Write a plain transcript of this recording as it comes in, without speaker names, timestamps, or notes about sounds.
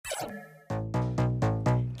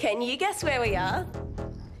Can you guess where we are?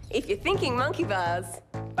 If you're thinking monkey bars,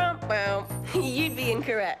 you'd be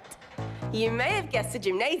incorrect. You may have guessed a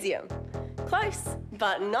gymnasium. Close,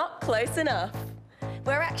 but not close enough.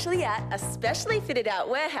 We're actually at a specially fitted out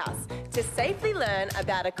warehouse to safely learn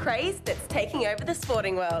about a craze that's taking over the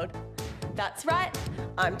sporting world. That's right,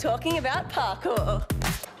 I'm talking about parkour.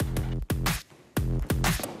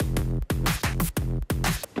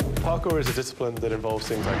 Parkour is a discipline that involves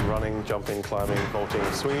things like running, jumping, climbing, vaulting,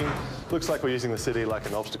 swinging. Looks like we're using the city like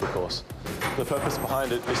an obstacle course. The purpose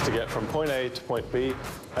behind it is to get from point A to point B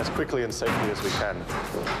as quickly and safely as we can.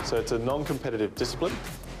 So it's a non-competitive discipline.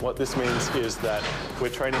 What this means is that we're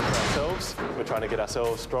training for ourselves, we're trying to get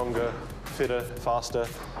ourselves stronger, fitter, faster,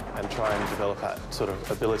 and try and develop that sort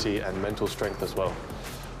of ability and mental strength as well.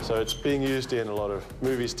 So it's being used in a lot of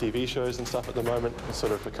movies, TV shows and stuff at the moment. It's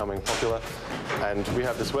sort of becoming popular. And we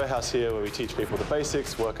have this warehouse here where we teach people the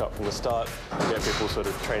basics, work up from the start, and get people sort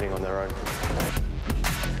of training on their own.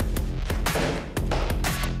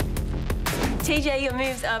 TJ, your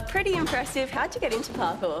moves are pretty impressive. How'd you get into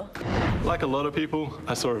parkour? Like a lot of people,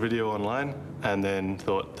 I saw a video online and then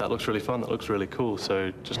thought, that looks really fun, that looks really cool.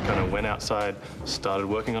 So just kind of went outside, started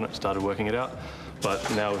working on it, started working it out. But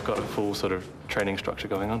now we've got a full sort of training structure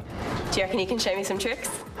going on. Do you reckon you can show me some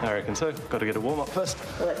tricks? I reckon so. Got to get a warm-up first.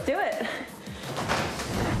 Well, let's do it.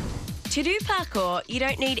 To do parkour, you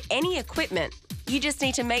don't need any equipment. You just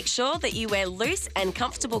need to make sure that you wear loose and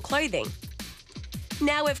comfortable clothing.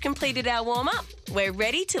 Now we've completed our warm-up, we're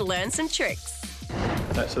ready to learn some tricks.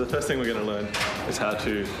 Right, so the first thing we're going to learn is how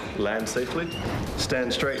to land safely.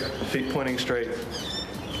 Stand straight, feet pointing straight,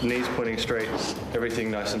 knees pointing straight, everything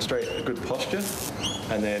nice and straight, a good posture,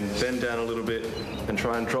 and then bend down a little bit and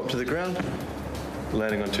try and drop to the ground,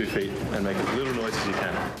 landing on 2 feet and make as little noise as you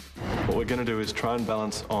can. What we're going to do is try and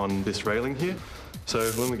balance on this railing here. So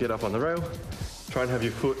when we get up on the rail, try and have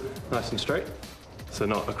your foot nice and straight, so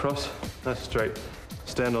not across, nice and straight.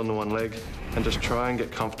 Stand on the one leg and just try and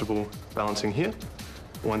get comfortable balancing here.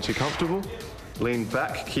 Once you're comfortable, lean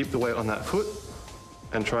back, keep the weight on that foot,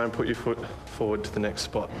 and try and put your foot forward to the next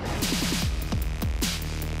spot.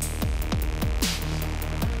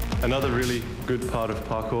 Another really good part of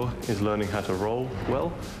parkour is learning how to roll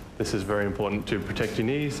well. This is very important to protect your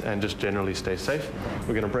knees and just generally stay safe.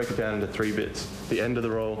 We're going to break it down into 3 bits. The end of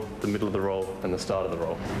the roll, the middle of the roll, and the start of the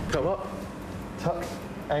roll. Come up, tuck,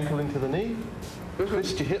 ankle into the knee,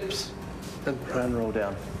 twist your hips, and try and roll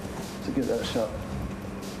down. So give that a shot.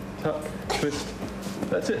 Tuck, twist.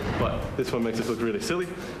 That's it. But this one makes us look really silly.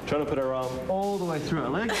 Trying to put our arm all the way through our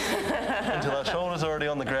leg until our shoulder's already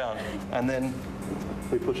on the ground. And then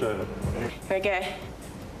we push over. Okay.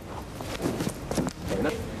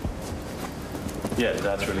 Yeah,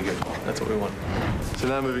 that's really good. That's what we want. So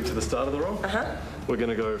now moving to the start of the roll. We're going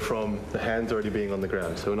to go from the hands already being on the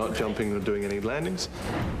ground. So we're not jumping or doing any landings.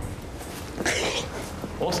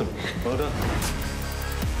 Awesome. Well done.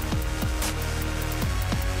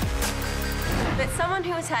 But someone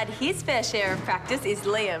who has had his fair share of practice is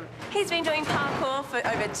Liam. He's been doing parkour for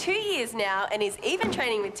over 2 years now and is even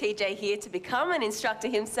training with TJ here to become an instructor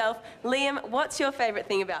himself. Liam, what's your favourite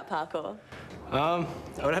thing about parkour? I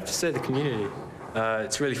would have to say the community.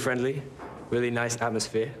 It's really friendly, really nice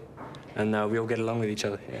atmosphere, and we all get along with each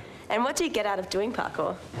other here. And what do you get out of doing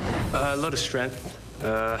parkour? A lot of strength,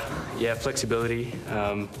 yeah, flexibility,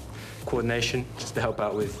 coordination, just to help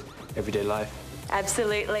out with everyday life.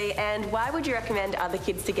 Absolutely. And why would you recommend other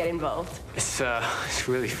kids to get involved? It's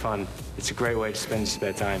really fun. It's a great way to spend your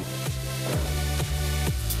spare time.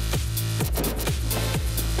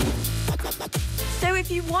 So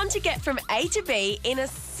if you want to get from A to B in a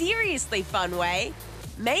seriously fun way,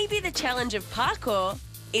 maybe the challenge of parkour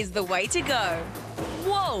is the way to go.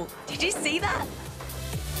 Whoa, did you see that?